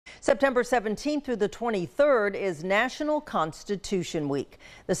September 17th through the 23rd is National Constitution Week.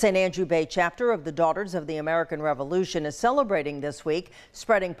 The St. Andrew Bay chapter of the Daughters of the American Revolution is celebrating this week,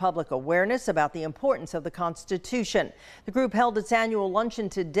 spreading public awareness about the importance of the Constitution. The group held its annual luncheon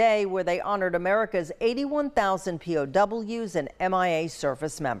today where they honored America's 81,000 POWs and MIA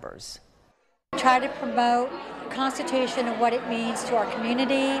service members. Try to promote the Constitution and what it means to our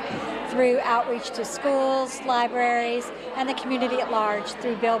community through outreach to schools, libraries, and the community at large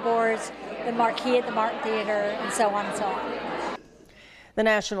through billboards, the marquee at the Martin Theater, and so on and so on. The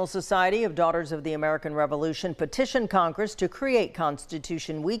National Society of Daughters of the American Revolution petitioned Congress to create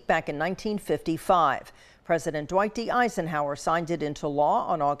Constitution Week back in 1955. President Dwight D. Eisenhower signed it into law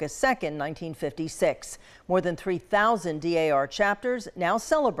on August 2nd, 1956. More than 3,000 DAR chapters now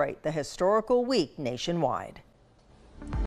celebrate the historical week nationwide.